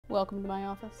Welcome to my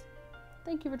office.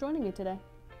 Thank you for joining me today.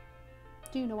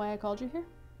 Do you know why I called you here?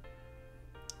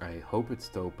 I hope it's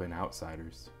to open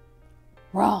Outsiders.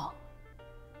 Wrong.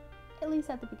 At least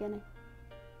at the beginning.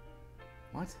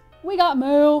 What? We got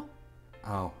Moo!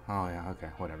 Oh yeah, okay,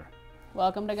 whatever.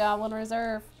 Welcome to Goblin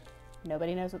Reserve.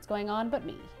 Nobody knows what's going on but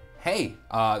me. Hey,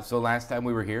 so last time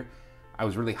we were here, I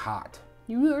was really hot.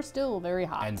 You are still very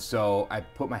hot. And so I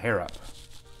put my hair up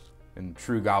in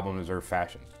true Goblin Reserve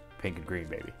fashion. Pink and green,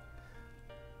 baby.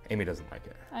 Amy doesn't like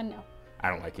it. I know. I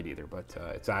don't like it either, but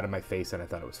it's out of my face and I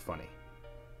thought it was funny.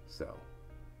 So,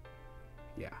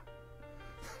 yeah.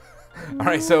 All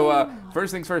right, so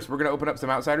first things first, we're going to open up some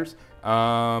Outsiders.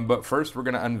 But first, we're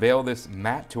going to unveil this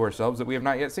mat to ourselves that we have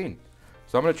not yet seen.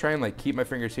 So I'm going to try and keep my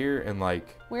fingers here and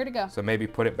Where to go? So maybe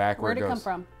put it back where it goes. Where'd it come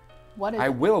from? What is it? I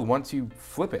will once you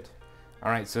flip it.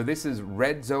 All right, so this is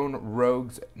Red Zone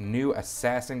Rogue's new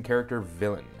assassin character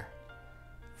villain.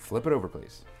 Flip it over,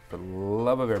 please. For the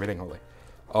love of everything holy.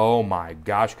 Oh my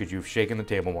gosh, could you have shaken the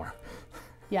table more?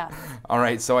 Yeah. All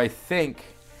right, so I think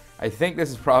this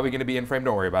is probably going to be in frame.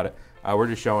 Don't worry about it. We're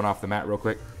just showing off the mat real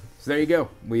quick. So there you go.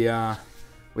 We had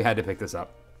to pick this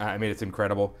up. I mean, it's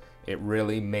incredible. It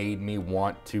really made me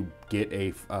want to get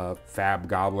a Fab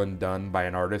Goblin done by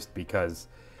an artist because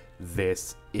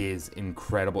this is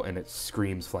incredible and it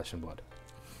screams flesh and blood.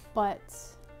 But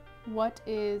what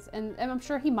is, and I'm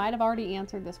sure he might have already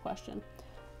answered this question.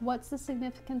 What's the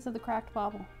significance of the cracked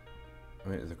bauble? I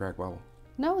mean, it's a cracked bauble.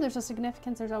 No, there's a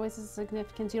significance. There's always a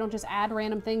significance. You don't just add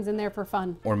random things in there for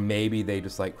fun. Or maybe they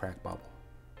just like cracked bauble.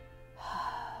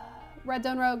 Red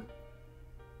Zone Rogue.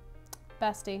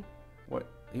 Bestie. What?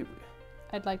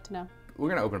 I'd like to know. We're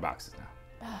going to open boxes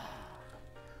now.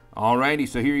 Alrighty,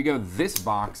 so here you go. This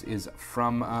box is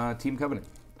from Team Covenant.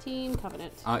 Team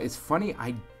Covenant. It's funny,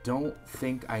 I don't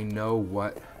think I know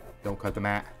what... Don't cut the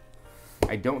mat.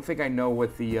 I don't think I know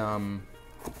what the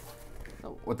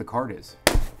card is.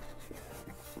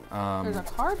 There's a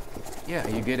card? Yeah,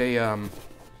 you get a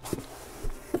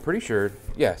pretty sure.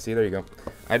 Yeah, see, there you go.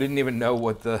 I didn't even know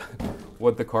what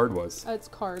the card was. It's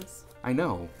cards. I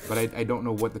know, but I don't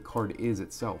know what the card is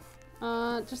itself.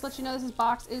 Just let you know, this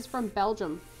box is from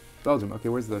Belgium. Belgium. Okay,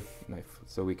 where's the knife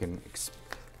so we can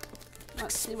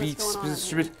Let's see what's going on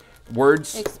here.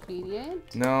 Words.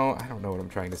 Expedient. No, I don't know what I'm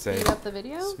trying to say. Speed up the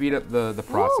video. Speed up the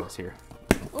process here.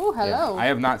 Oh, hello. Yeah, I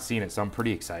have not seen it, so I'm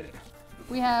pretty excited.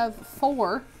 We have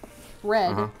 4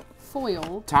 red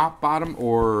foil. Top, bottom,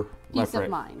 or left, Peace right?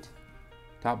 of mind.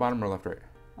 Top, bottom, or left, right?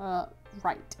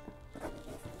 Right.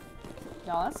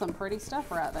 Y'all, that's some pretty stuff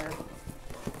right there.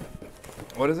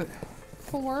 What is it?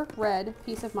 4 red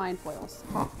Peace of Mind foils.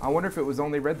 Huh. I wonder if it was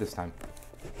only red this time.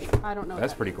 I don't know.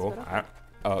 That's pretty cool.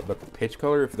 The pitch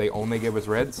color, if they only give us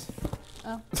reds.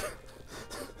 Oh.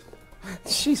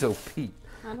 She's OP. I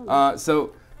don't know.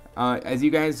 So, as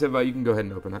you guys have, you can go ahead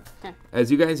and open that. Okay.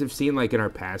 As you guys have seen, like in our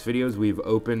past videos, we've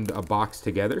opened a box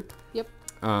together. Yep.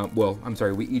 Well, I'm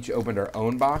sorry, we each opened our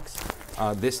own box.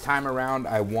 This time around,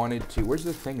 I wanted to. Where's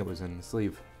the thing that was in the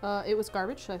sleeve? It was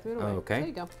garbage. So I threw it away. Okay. There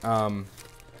you go.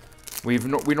 We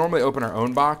normally open our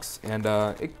own box, and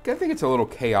I think it's a little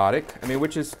chaotic. I mean,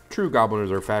 which is true Goblin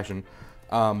Reserve fashion.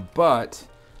 But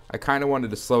I kind of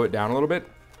wanted to slow it down a little bit.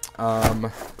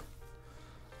 I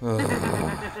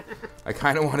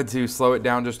kind of wanted to slow it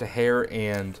down just a hair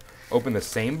and open the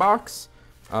same box,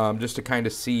 just to kind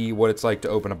of see what it's like to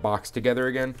open a box together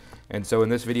again. And so in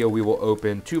this video, we will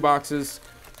open 2 boxes,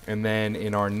 and then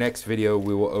in our next video,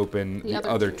 we will open the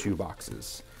other 2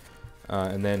 boxes.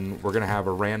 And then we're going to have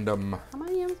a random... How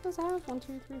many am I supposed to have? 1,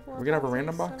 2, 3, 4, We're going to have a 5,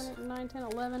 random 6, box? 7, 8, 9, 10,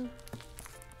 11.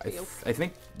 I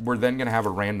think we're then going to have a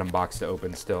random box to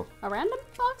open still. A random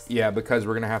box? Yeah, because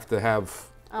we're going to have...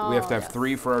 we have to have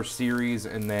 3 for our series,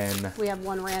 and then... We have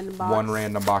 1 random box. 1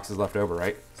 random box is left over,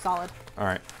 right? Solid. All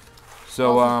right.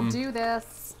 So, Let's do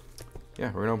this. Yeah,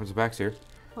 we're going to open some packs here.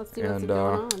 Let's see what's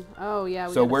going on. Oh, yeah.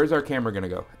 So where's our camera going to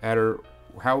go?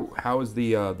 How is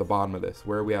the bottom of this?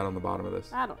 Where are we at on the bottom of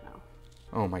this? I don't know.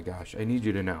 Oh my gosh, I need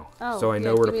you to know. Oh, so I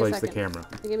know where to place the camera.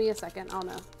 Give me a second, I'll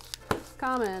know.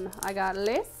 Common, I got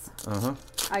lace.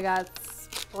 I got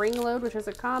spring load, which is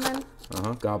a common.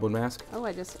 Goblin mask. Oh,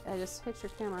 I just hit your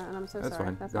camera, and I'm so That's sorry.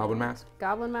 fine. That's Goblin mask.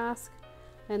 Goblin mask,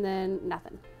 and then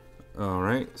nothing. All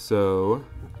right, so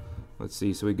let's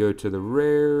see. So we go to the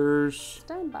rares.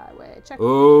 Standby way. Check.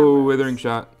 Oh, withering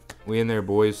shot. We in there,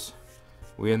 boys.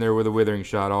 We in there with a withering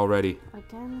shot already.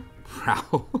 Again.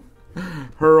 Prowl.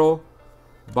 Hurl.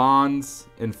 Bonds.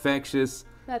 Infectious.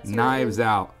 That's Knives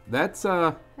out. That's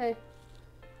Hey.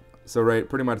 So right,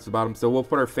 pretty much at the bottom. So we'll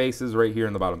put our faces right here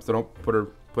in the bottom. So don't put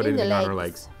anything on our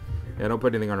legs. Yeah, don't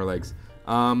put anything on our legs.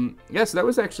 Yeah, so that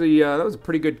was actually that was a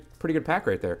pretty good pretty good pack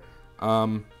right there.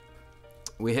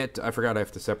 We hit, I forgot I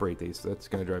have to separate these. That's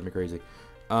going to drive me crazy.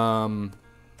 Let me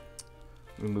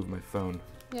move my phone.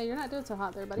 Yeah, you're not doing so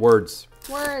hot there, buddy. Words.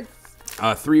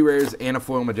 3 rares and a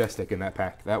foil majestic in that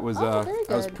pack. That was very that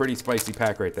was a good. pretty spicy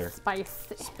pack right there.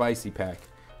 Spicy. Spicy pack.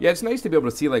 Yeah, it's nice to be able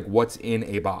to see like what's in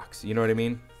a box. You know what I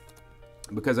mean?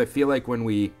 Because I feel like when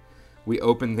we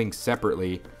open things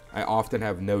separately, I often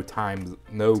have no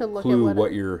clue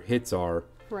what your hits are.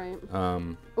 Right.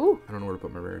 Ooh. I don't know where to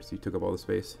put my rares. You took up all the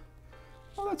space.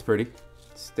 Oh, that's pretty.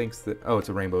 Stinks that. Oh, it's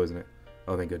a rainbow, isn't it?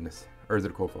 Oh, thank goodness. Or is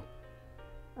it a cold foil?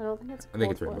 I don't think it's. I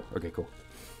think it's rainbow. Okay, cool.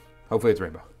 Hopefully it's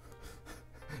rainbow.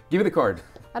 Give me the card.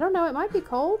 I don't know. It might be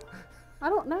cold. I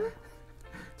don't know.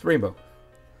 It's rainbow.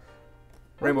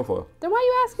 Rainbow foil. Then why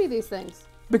you ask me these things?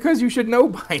 Because you should know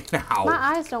by now.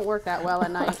 My eyes don't work that well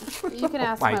at night. You can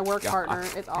ask my work partner.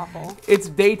 It's awful. It's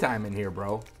daytime in here,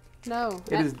 bro. No.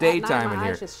 It is daytime in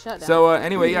here. Just shut down. So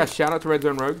anyway, yeah, shout out to Red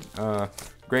Zone Rogue.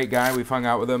 Great guy. We've hung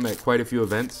out with him at quite a few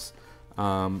events.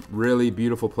 Really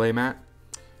beautiful playmat.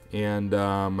 And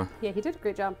yeah, he did a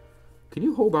great job. Can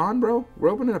you hold on, bro? We're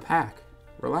opening a pack.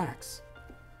 Relax.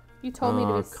 You told me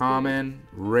to be common,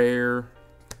 rare,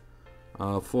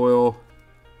 foil,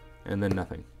 and then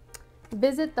nothing.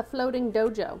 Visit the floating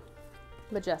dojo.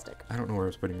 Majestic. I don't know where I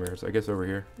was putting rares. I guess over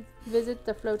here. Visit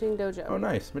the floating dojo. Oh,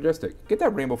 nice. Majestic. Get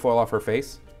that rainbow foil off her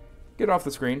face. Get it off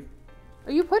the screen.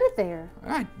 Oh, you put it there.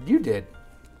 You did.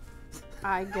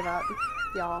 I give up,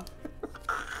 y'all.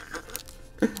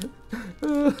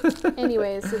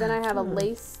 Anyways, so then I have a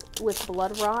lace with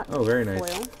blood rot. Oh, very nice.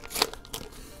 Foil.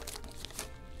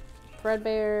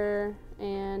 Threadbare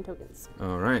and tokens.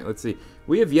 All right, let's see.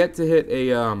 We have yet to hit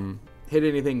hit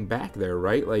anything back there,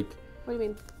 right? Like, what do you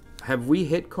mean? Have we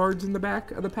hit cards in the back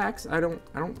of the packs? I don't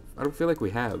feel like we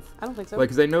have. I don't think so. Like,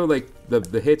 cause I know like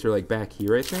the hits are like back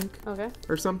here, I think. Okay.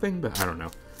 Or something, but I don't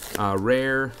know.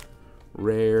 Rare.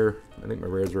 I think my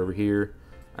rares are over here.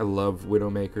 I love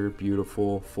Widowmaker,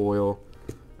 beautiful foil,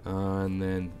 and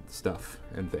then stuff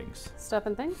and things. Stuff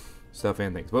and things. Stuff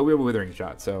and things. But we have a withering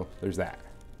shot, so there's that.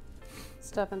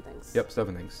 Stuff and things. Yep, stuff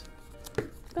and things.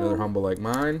 Another humble like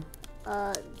mine.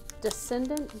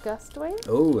 Descendant Gustway.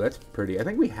 Oh, that's pretty. I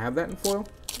think we have that in foil.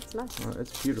 That's nice.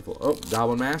 That's beautiful. Oh,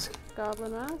 Goblin Mask.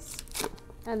 Goblin Mask.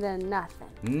 And then nothing.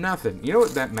 Nothing. You know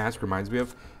what that mask reminds me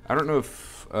of? I don't know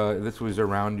if this was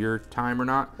around your time or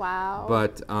not. Wow.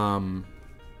 But,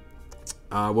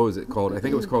 what was it called? I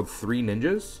think it was called Three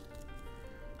Ninjas.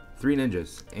 Three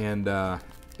Ninjas. And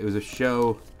it was a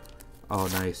show. Oh,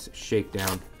 nice.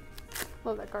 Shakedown.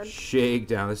 Love that card.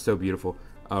 Shakedown. That's so beautiful.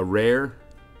 Rare.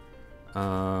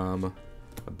 A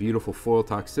beautiful foil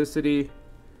toxicity.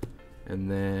 And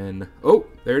then, oh,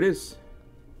 there it is.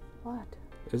 What?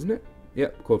 Isn't it?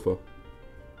 Yep, cold foil.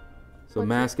 So What's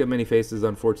Mask of Many Faces,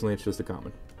 unfortunately, it's just a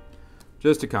common.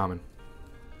 Just a common.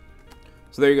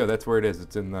 So there you go. That's where it is.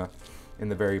 It's in the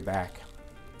very back.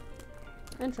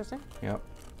 Interesting. Yep.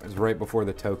 It's right before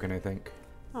the token, I think.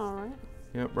 All right.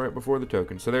 Yep, right before the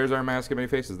token. So there's our Mask of Many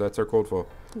Faces. That's our cold foil.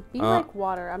 Be like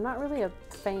water. I'm not really a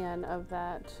fan of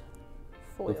that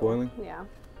foil. The foiling? Yeah.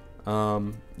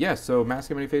 Yeah, so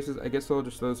Mask of Many Faces. I guess I'll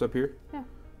just throw this up here. Yeah.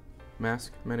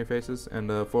 Mask, Many Faces,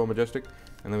 and foil Majestic.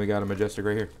 And then we got a Majestic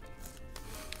right here.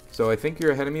 So I think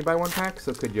you're ahead of me by one pack,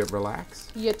 so could you relax?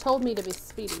 You told me to be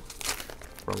speedy.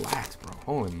 Relax, bro.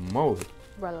 Holy moly.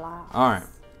 Relax. All right.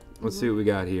 Let's see what we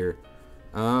got here.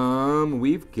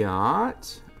 We've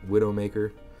got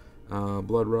Widowmaker,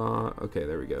 Blood Rot. Okay,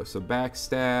 there we go. So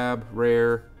Backstab,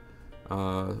 rare.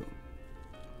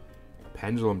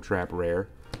 Pendulum Trap, rare.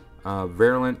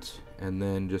 Virulent, and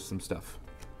then just some stuff.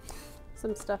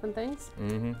 Some stuff and things?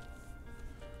 Mm-hmm.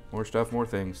 More stuff, more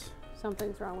things.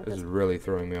 Something's wrong with This this. is really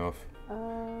throwing me off. Uh,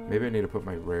 Maybe I need to put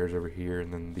my rares over here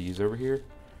and then these over here.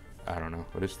 I don't know,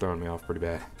 but it's throwing me off pretty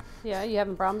bad. Yeah, you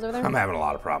having problems over there? I'm having a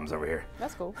lot of problems over here.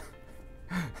 That's cool.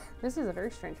 This is a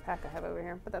very strange pack I have over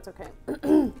here, but that's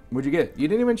okay. What'd you get? You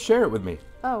didn't even share it with me.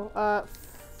 Oh,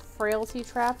 Frailty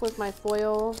Trap was my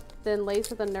foil, then Lace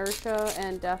with Inertia,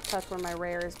 and Death Touch were my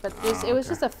rares. But this, it was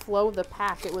just a flow of the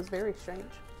pack. It was very strange.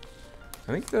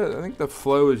 I think the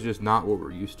flow is just not what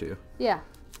we're used to. Yeah.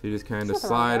 You just kind of There's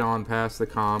nothing wrong with slide that. on past the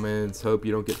commons, hope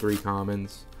you don't get 3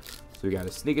 commons. So we got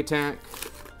a sneak attack.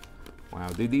 Wow,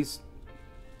 dude, these...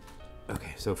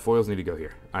 Okay, so foils need to go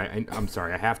here. I'm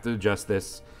sorry, I have to adjust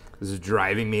this. This is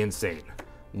driving me insane.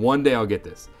 One day I'll get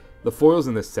this. The foils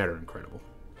in this set are incredible.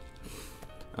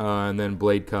 And then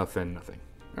Blade Cuff and nothing.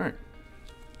 All right.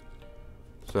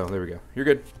 So there we go. You're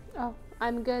good. Oh,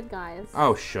 I'm good, guys.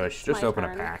 Oh, shush. Just My open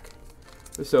turn. a pack.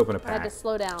 Just open a I had pack. to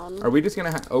slow down. Are we just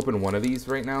going to open one of these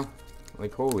right now?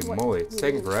 Like, holy What moly, it's do you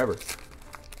taking mean? forever.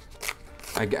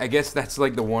 I guess that's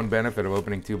like the one benefit of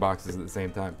opening 2 boxes at the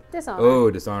same time. Dishonor.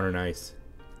 Oh, Dishonor, nice.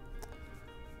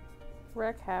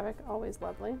 Wreck Havoc, always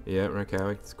lovely. Yeah, Wreck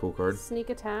Havoc, it's a cool card. Sneak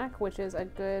Attack, which is a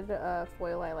good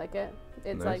foil. I like it.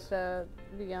 It's Nice. like the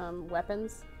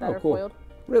weapons that are cool. foiled.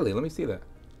 Really? Let me see that.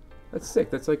 That's sick.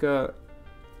 That's like a...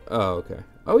 Oh, okay.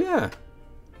 Oh, yeah.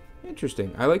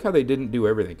 Interesting. I like how they didn't do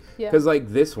everything. Yeah. Because like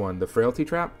this one, the Frailty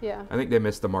Trap, Yeah. I think they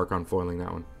missed the mark on foiling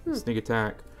that one. Sneak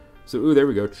Attack. So, ooh, there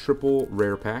we go. Triple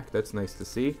rare pack. That's nice to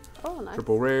see. Oh, nice.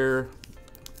 Triple rare,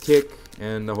 kick,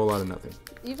 and a whole lot of nothing.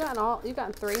 You've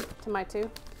gotten 3 to my 2.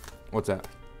 What's that?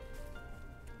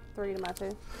 3 to my 2.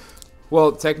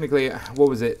 Well, technically, what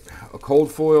was it? A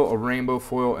cold foil, a rainbow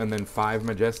foil, and then 5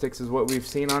 Majestics is what we've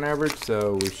seen on average.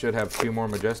 So we should have 2 more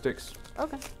Majestics,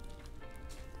 Okay.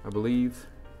 I believe.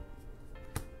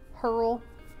 Hurl.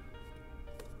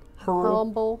 Hurl.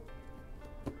 Humble.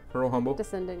 Hurl Humble.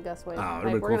 Descendant Gus Wade. Oh,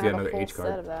 it'd be we're cool if gonna you had have a another full H card.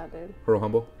 set of that, dude. Hurl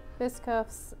Humble. Fist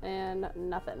cuffs and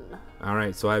nothing. All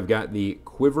right, so I've got the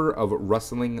Quiver of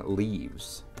Rustling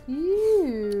Leaves.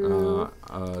 Ew.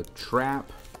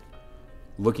 Trap.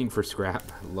 Looking for Scrap.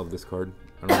 Love this card.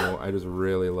 I don't know. I just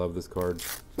really love this card.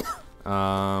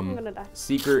 I'm gonna die.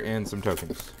 Seeker and some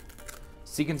tokens.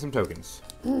 Seeking some tokens.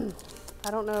 I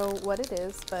don't know what it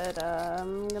is, but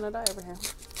I'm gonna die over here.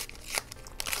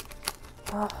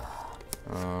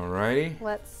 Alrighty.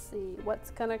 Let's see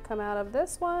what's gonna come out of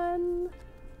this one.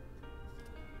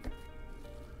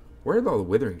 Where have all the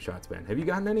Withering Shots been? Have you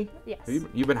gotten any? Yes.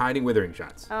 You've been hiding Withering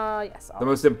Shots. Yes. The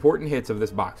most important hits of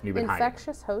this box, and you've been hiding.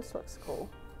 Infectious Host looks cool.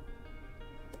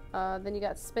 Then you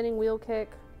got Spinning Wheel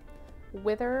Kick,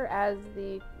 Wither as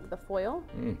the foil,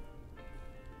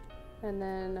 and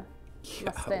then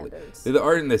my standards. The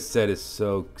art in this set is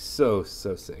so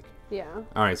sick. Yeah.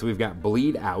 All right, so we've got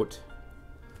Bleed Out,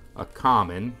 a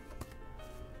common,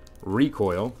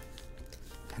 Recoil,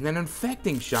 and then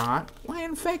Infecting Shot. Why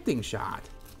Infecting Shot?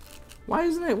 Why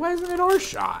isn't it our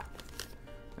shot?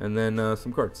 And then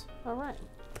some cards. All right.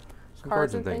 Some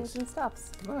Cards and things and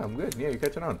stuffs. Oh, I'm good. Yeah, you're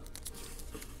catching on.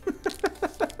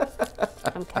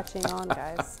 I'm catching on,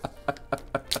 guys.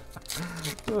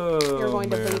 Oh, You're going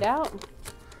to bleed out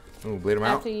Oh, bleed them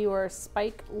out. after you are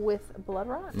spike with blood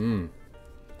rot.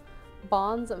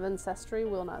 Bonds of Ancestry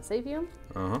will not save you,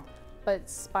 but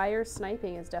Spire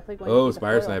Sniping is definitely going to Oh, be the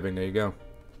Spire foil. Sniping. There you go.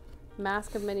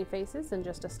 Mask of Many Faces and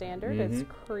just a standard. It's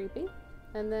creepy.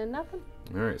 And then nothing.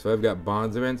 All right, so I've got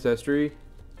Bonds of Ancestry,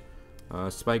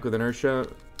 Spike with Inertia,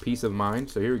 Peace of Mind.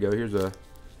 So here we go. Here's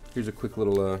a quick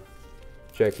little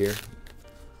check here. So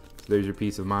there's your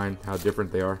Peace of Mind. How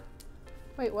different they are.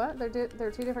 Wait, what? They're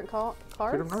 2 different cards?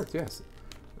 Two different arts, yes.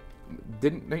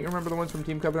 Don't you remember the ones from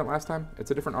Team Covenant last time?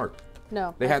 It's a different art.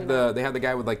 No. They I had do not. the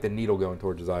guy with like the needle going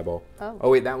towards his eyeball. Oh. Oh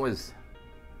wait, that was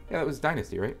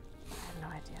Dynasty, right? I have no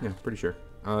idea. Yeah, pretty sure.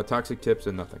 Toxic Tips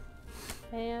and nothing.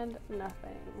 And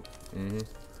nothing.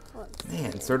 Let's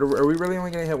Man, see. so are we really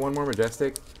only gonna hit 1 more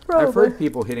Majestic? I've Probably. heard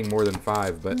people hitting more than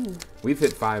 5, but we've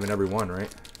hit 5 in every one, right?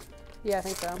 Yeah, I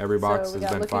think so. Every box so we has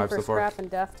got been Looking 5 for so far? Scrap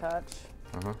and Death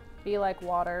Touch. Be Like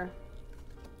Water.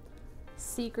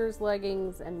 Seeker's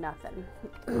Leggings and nothing.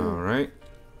 All right.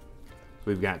 So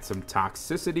we've got some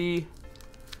Toxicity.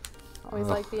 Always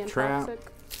like being Trap.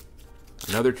 toxic.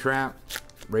 Another Trap.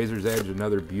 Razor's Edge,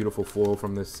 another beautiful foil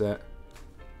from this set.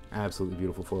 Absolutely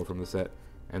beautiful foil from the set.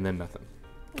 And then nothing.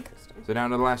 Interesting. So down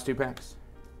to the last 2 packs.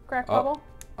 Crack Oh. bubble?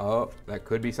 Oh, that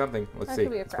could be something. Let's That see.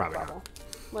 could be a It's crack probably bubble.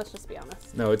 Let's just be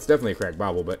honest. No, it's definitely a cracked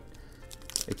bobble, but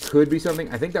it could be something.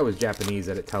 I think that was Japanese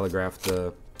that it telegraphed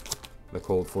the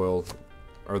cold foil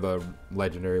or the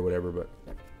legendary, whatever. But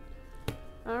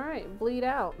All right, Bleed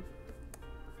Out.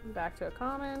 Back to a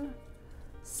common.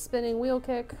 Spinning Wheel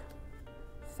Kick.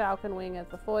 Falcon Wing as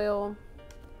the foil.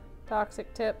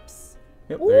 Toxic Tips.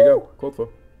 yep, there you go. Cold foil.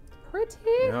 Pretty.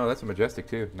 No, that's a Majestic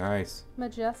too. Nice.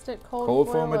 Majestic Cold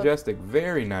foil of Majestic.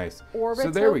 Very nice. Orbitoclast. So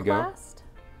there we go.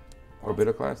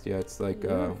 Orbitoclast. Yeah, it's like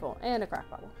Beautiful. And a crack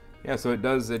bubble. yeah. So it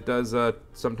does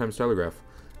sometimes telegraph.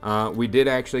 We did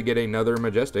actually get another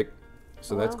Majestic,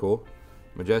 so that's Wow. cool.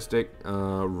 Majestic,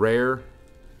 rare,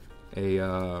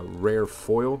 a rare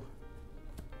foil,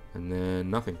 and then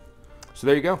nothing. So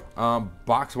there you go.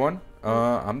 Box 1.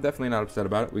 I'm definitely not upset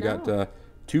about it. We got No.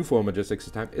 2 foil Majestics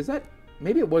this time. Is that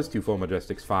maybe it was 2 foil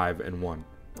Majestics, 5 and 1?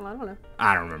 Well, I don't know.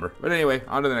 I don't remember. But anyway,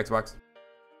 on to the next box.